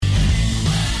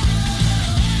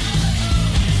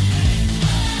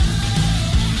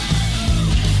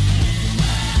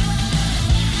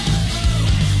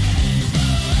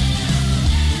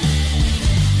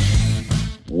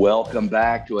Welcome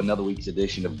back to another week's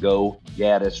edition of Go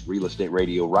Gaddis Real Estate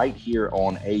Radio right here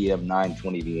on AM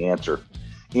 920 The Answer.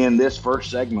 In this first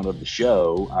segment of the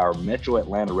show, our Metro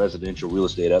Atlanta residential real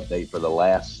estate update for the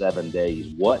last 7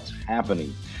 days. What's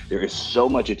happening? There is so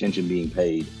much attention being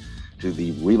paid to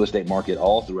the real estate market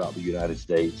all throughout the United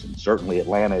States, and certainly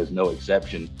Atlanta is no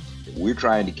exception. We're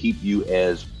trying to keep you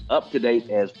as up to date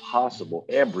as possible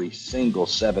every single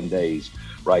 7 days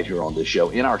right here on this show.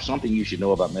 In our Something You Should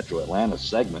Know About Metro Atlanta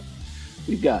segment,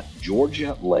 we've got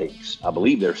Georgia Lakes. I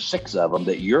believe there's 6 of them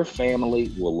that your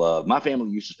family will love. My family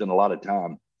used to spend a lot of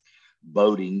time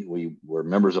boating. We were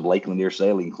members of Lake Lanier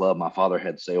Sailing Club. My father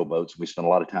had sailboats. We spent a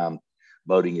lot of time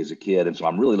boating as a kid. And so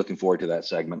I'm really looking forward to that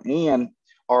segment. And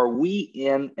are we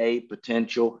in a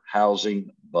potential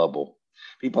housing bubble?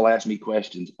 People ask me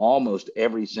questions almost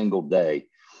every single day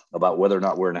about whether or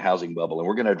not we're in a housing bubble. And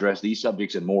we're going to address these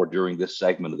subjects and more during this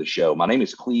segment of the show. My name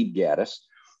is Cleve Gaddis,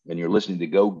 and you're listening to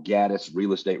Go Gaddis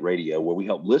Real Estate Radio, where we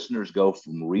help listeners go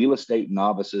from real estate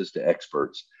novices to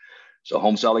experts. So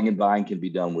home selling and buying can be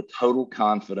done with total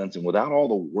confidence and without all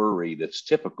the worry that's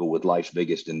typical with life's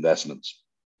biggest investments.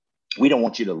 We don't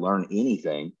want you to learn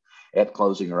anything at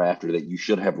closing or after that you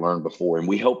should have learned before. And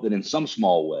we hope that in some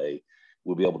small way,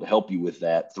 we'll be able to help you with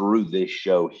that through this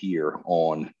show here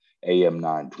on AM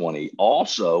 920.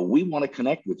 Also, we want to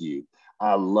connect with you.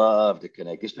 I love to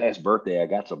connect. This past birthday, I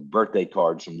got some birthday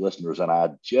cards from listeners, and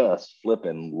I just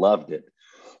flipping loved it.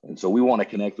 And so we want to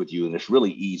connect with you, and it's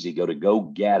really easy. Go to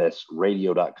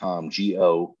gogaddisradio.com,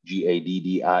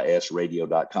 GOGADDIS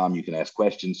radio.com. You can ask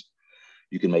questions.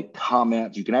 You can make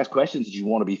comments. You can ask questions that you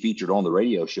want to be featured on the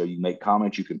radio show. You can make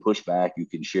comments. You can push back. You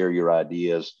can share your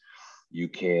ideas. You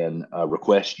can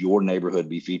request your neighborhood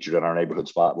be featured in our neighborhood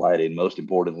spotlight. And most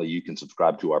importantly, you can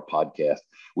subscribe to our podcast.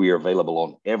 We are available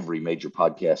on every major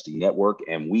podcasting network,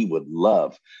 and we would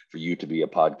love for you to be a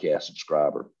podcast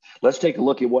subscriber. Let's take a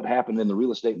look at what happened in the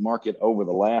real estate market over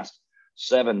the last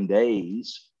 7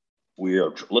 days. We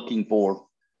are looking for,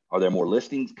 are there more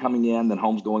listings coming in than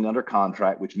homes going under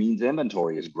contract, which means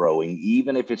inventory is growing.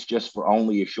 Even if it's just for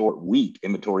only a short week,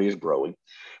 inventory is growing.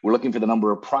 We're looking for the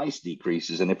number of price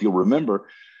decreases. And if you'll remember,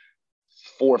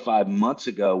 4 or 5 months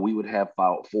ago, we would have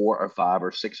about 400 or 500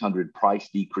 or 600 price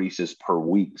decreases per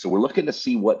week. So we're looking to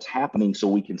see what's happening so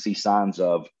we can see signs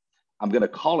of, I'm going to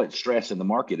call it stress in the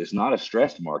market. It's not a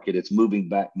stressed market. It's moving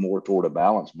back more toward a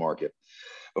balanced market.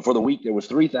 But for the week, there was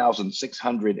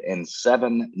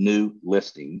 3,607 new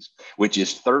listings, which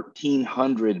is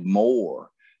 1,300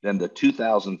 more than the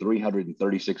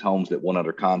 2,336 homes that went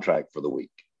under contract for the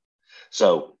week.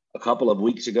 So a couple of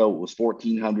weeks ago, it was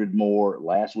 1,400 more.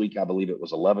 Last week, I believe it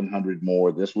was 1,100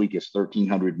 more. This week is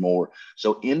 1,300 more.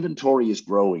 So inventory is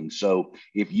growing. So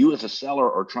if you as a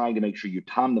seller are trying to make sure you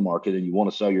time the market and you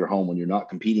want to sell your home when you're not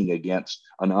competing against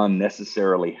an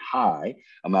unnecessarily high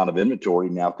amount of inventory,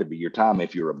 now could be your time.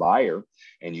 If you're a buyer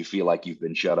and you feel like you've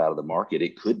been shut out of the market,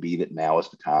 it could be that now is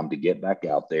the time to get back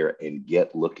out there and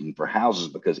get looking for houses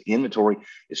because inventory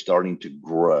is starting to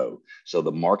grow. So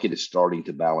the market is starting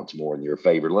to balance more in your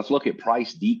favor. Let's look at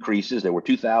price decreases. There were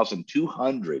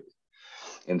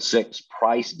 2,206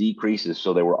 price decreases.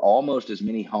 So there were almost as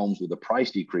many homes with a price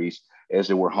decrease as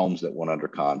there were homes that went under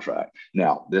contract.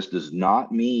 Now, this does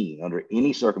not mean under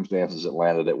any circumstances,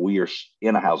 Atlanta, that we are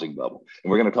in a housing bubble. And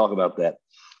we're going to talk about that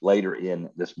later in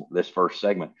this first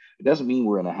segment. It doesn't mean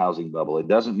we're in a housing bubble. It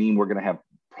doesn't mean we're going to have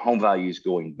home values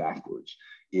going backwards.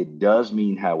 It does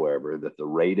mean, however, that the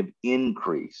rate of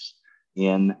increase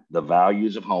in the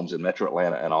values of homes in Metro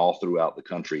Atlanta and all throughout the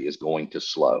country is going to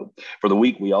slow. For the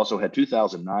week, we also had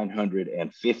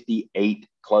 2,958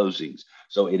 closings.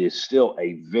 So it is still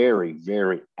a very,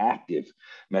 very active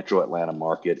Metro Atlanta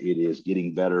market. It is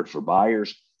getting better for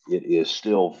buyers. It is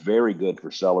still very good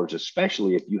for sellers,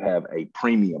 especially if you have a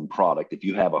premium product. If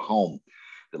you have a home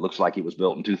that looks like it was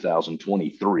built in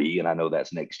 2023, and I know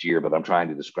that's next year, but I'm trying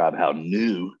to describe how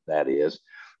new that is.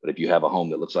 But if you have a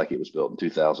home that looks like it was built in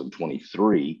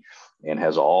 2023 and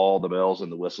has all the bells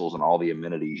and the whistles and all the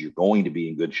amenities, you're going to be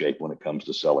in good shape when it comes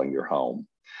to selling your home.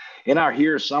 In our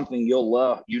Here's Something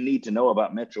you need to know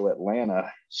about Metro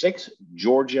Atlanta, 6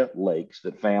 Georgia lakes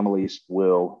that families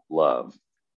will love.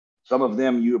 Some of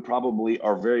them you probably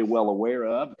are very well aware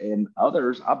of, and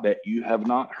others I bet you have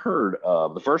not heard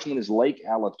of. The first one is Lake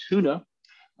Allatoona.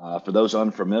 For those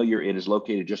unfamiliar, it is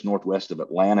located just northwest of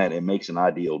Atlanta, and it makes an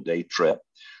ideal day trip.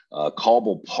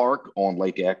 Cauble Park on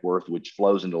Lake Ackworth, which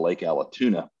flows into Lake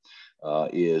Allatoona,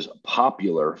 is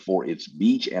popular for its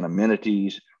beach and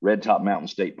amenities. Red Top Mountain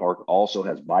State Park also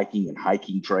has biking and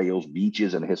hiking trails,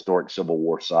 beaches, and a historic Civil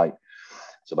War site.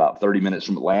 It's about 30 minutes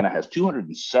from Atlanta, has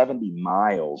 270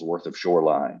 miles worth of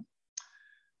shoreline.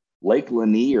 Lake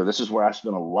Lanier, this is where I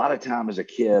spent a lot of time as a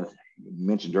kid. You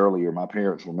mentioned earlier, my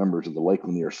parents were members of the Lake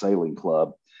Lanier Sailing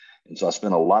Club. And so I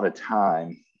spent a lot of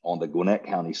time on the Gwinnett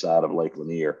County side of Lake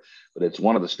Lanier. But it's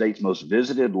one of the state's most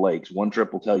visited lakes. One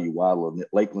trip will tell you why.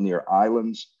 Lake Lanier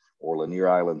Islands or Lanier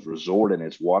Islands Resort and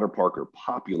its water park are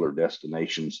popular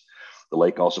destinations. The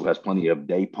lake also has plenty of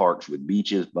day parks with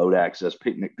beaches, boat access,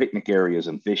 picnic areas,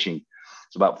 and fishing.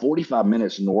 It's about 45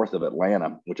 minutes north of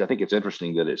Atlanta, which I think it's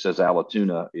interesting that it says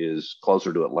Allatoona is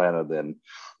closer to Atlanta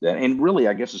and really,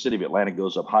 I guess the city of Atlanta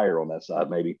goes up higher on that side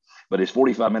maybe, but it's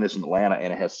 45 minutes from Atlanta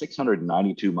and it has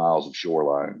 692 miles of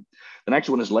shoreline. The next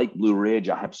one is Lake Blue Ridge.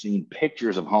 I have seen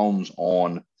pictures of homes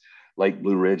on Lake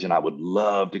Blue Ridge, and I would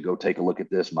love to go take a look at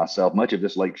this myself. Much of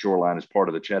this lake shoreline is part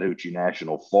of the Chattahoochee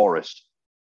National Forest.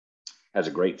 Has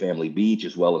a great family beach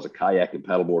as well as a kayak and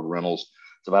paddleboard rentals.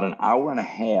 It's about an hour and a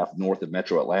half north of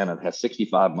Metro Atlanta. It has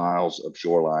 65 miles of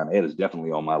shoreline. It is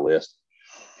definitely on my list.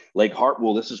 Lake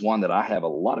Hartwell, this is one that I have a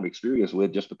lot of experience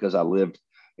with just because I lived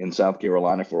in South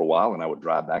Carolina for a while and I would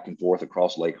drive back and forth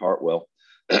across Lake Hartwell.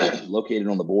 Located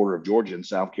on the border of Georgia and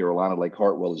South Carolina, Lake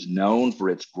Hartwell is known for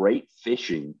its great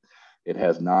fishing. It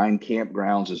has 9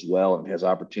 campgrounds as well and has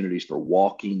opportunities for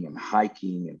walking and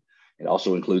hiking, and it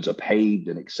also includes a paved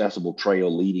and accessible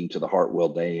trail leading to the Hartwell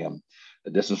Dam. The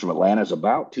distance from Atlanta is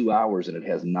about 2 hours, and it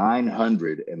has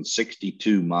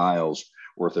 962 miles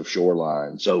worth of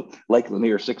shoreline. So Lake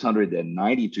Lanier,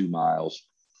 692 miles.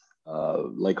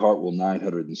 Lake Hartwell,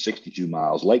 962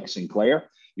 miles. Lake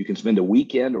Sinclair, you can spend a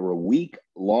weekend or a week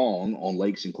long on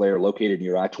Lake Sinclair, located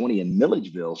near I-20 in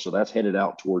Milledgeville. So that's headed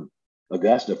out toward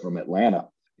Augusta from Atlanta.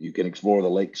 You can explore the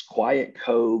lake's quiet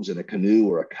coves in a canoe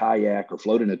or a kayak, or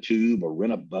float in a tube, or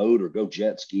rent a boat, or go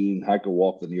jet skiing, hike or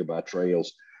walk the nearby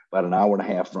trails. About an hour and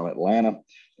a half from Atlanta,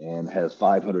 and has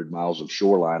 500 miles of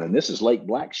shoreline. And this is Lake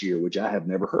Blackshear, which I have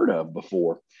never heard of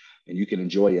before. And you can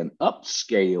enjoy an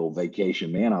upscale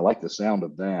vacation. Man, I like the sound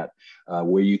of that,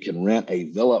 where you can rent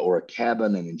a villa or a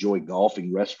cabin and enjoy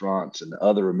golfing, restaurants, and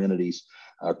other amenities.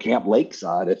 Camp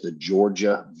Lakeside at the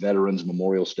Georgia Veterans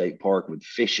Memorial State Park with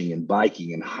fishing and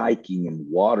biking and hiking and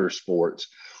water sports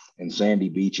and sandy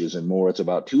beaches and more. It's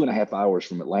about 2.5 hours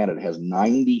from Atlanta. It has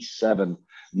 97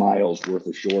 miles worth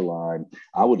of shoreline.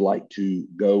 I would like to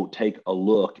go take a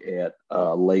look at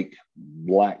Lake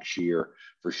Blackshear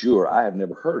for sure. I have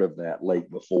never heard of that lake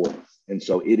before. And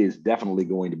so it is definitely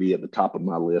going to be at the top of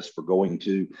my list for going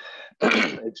to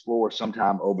explore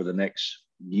sometime over the next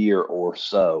year or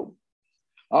so.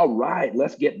 All right,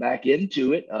 let's get back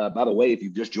into it. By the way, if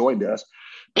you've just joined us,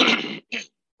 pardon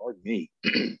me,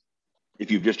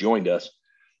 if you've just joined us,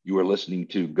 you are listening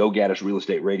to Go Gaddis Real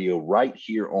Estate Radio right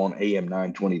here on AM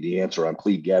 920 The Answer. I'm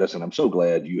Cleve Gaddis, and I'm so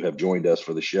glad you have joined us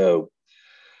for the show.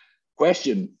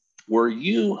 Question: were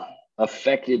you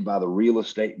affected by the real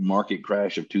estate market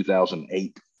crash of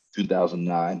 2008,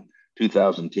 2009,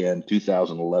 2010,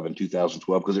 2011,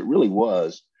 2012? Because it really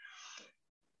was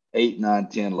 8, 9,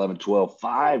 10, 11, 12,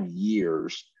 5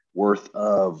 years worth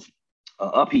of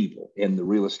upheaval in the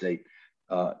real estate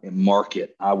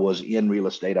market. I was in real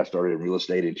estate. I started in real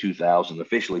estate in 2000,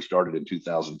 officially started in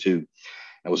 2002.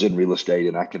 I was in real estate,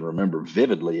 and I can remember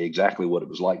vividly exactly what it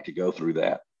was like to go through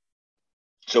that.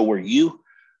 So were you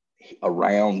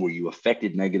around? Were you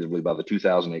affected negatively by the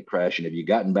 2008 crash? And have you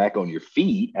gotten back on your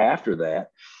feet after that,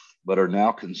 but are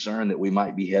now concerned that we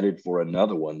might be headed for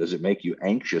another one? Does it make you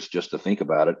anxious just to think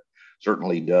about it?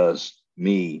 Certainly does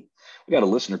me. We got a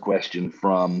listener question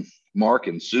from Mark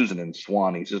and Susan in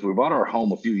Swanee. He says, we bought our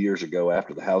home a few years ago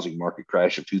after the housing market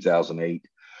crash of 2008,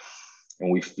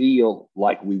 and we feel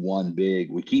like we won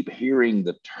big. We keep hearing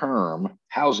the term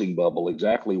housing bubble.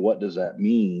 Exactly what does that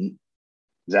mean?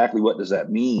 Exactly what does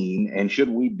that mean? And should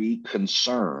we be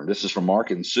concerned? This is from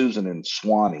Mark and Susan in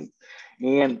Swanee.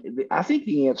 And I think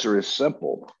the answer is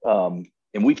simple. And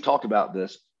we've talked about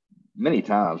this many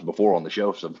times before on the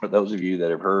show. So for those of you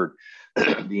that have heard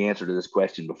the answer to this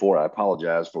question before, I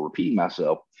apologize for repeating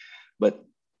myself. But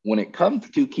when it comes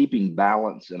to keeping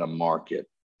balance in a market,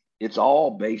 it's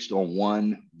all based on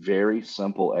one very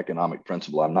simple economic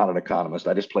principle. I'm not an economist.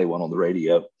 I just play one on the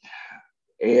radio.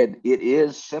 And it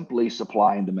is simply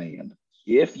supply and demand.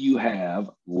 If you have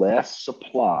less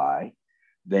supply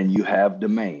than you have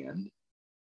demand,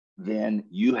 then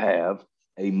you have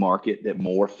a market that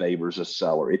more favors a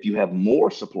seller. If you have more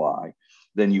supply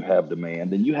than you have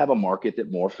demand, then you have a market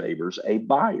that more favors a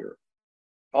buyer.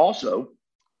 Also,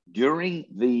 during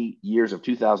the years of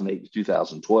 2008 to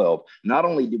 2012, not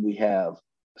only did we have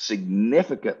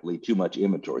significantly too much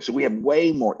inventory, so we have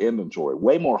way more inventory,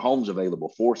 way more homes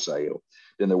available for sale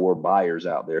than there were buyers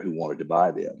out there who wanted to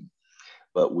buy them.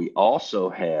 But we also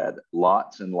had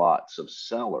lots and lots of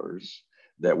sellers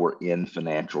that were in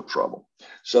financial trouble.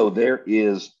 So there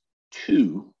is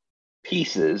two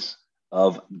pieces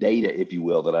of data, if you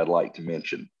will, that I'd like to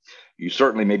mention. You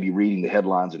certainly may be reading the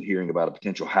headlines and hearing about a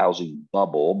potential housing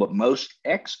bubble, but most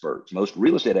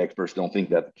real estate experts don't think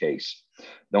that's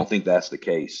the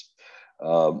case.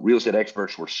 Real estate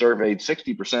experts were surveyed.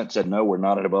 60% said no, we're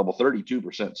not in a bubble.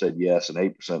 32% said yes, and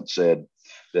 8% said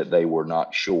that they were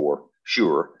not sure.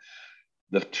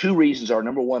 The two reasons are,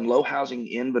 number one, low housing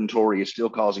inventory is still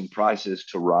causing prices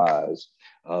to rise.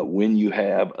 When you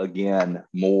have, again,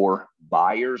 more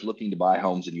buyers looking to buy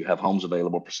homes and you have homes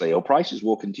available for sale, prices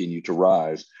will continue to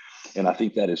rise. And I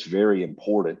think that is very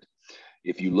important.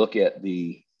 If you look at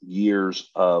the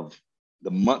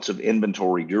months of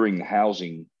inventory during the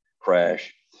housing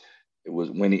crash, it was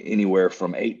anywhere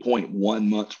from 8.1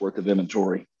 months worth of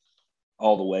inventory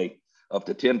all the way up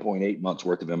to 10.8 months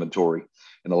worth of inventory.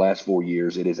 In the last 4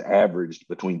 years, it has averaged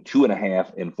between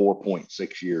 2.5 and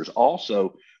 4.6 years.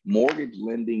 Also, mortgage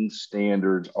lending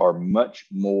standards are much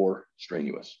more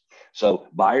strenuous. So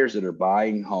buyers that are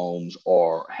buying homes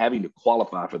are having to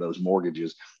qualify for those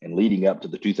mortgages, and leading up to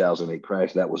the 2008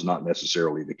 crash, that was not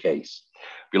necessarily the case.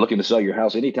 If you're looking to sell your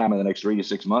house anytime in the next 3 to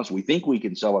 6 months, we think we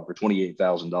can sell it for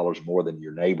 $28,000 more than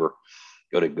your neighbor.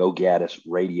 Go to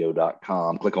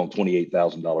gogaddisradio.com, click on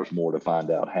 $28,000 more to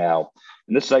find out how.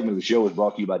 And this segment of the show is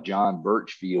brought to you by John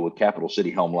Birchfield with Capital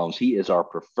City Home Loans. He is our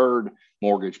preferred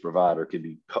mortgage provider. Can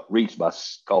be reached by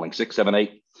calling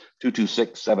 678-226-7887,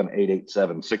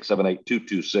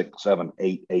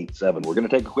 678-226-7887. We're going to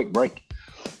take a quick break.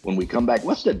 When we come back,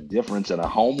 what's the difference in a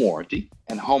home warranty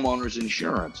and homeowner's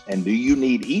insurance? And do you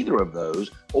need either of those,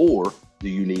 or do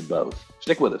you need both?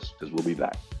 Stick with us, because we'll be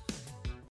back.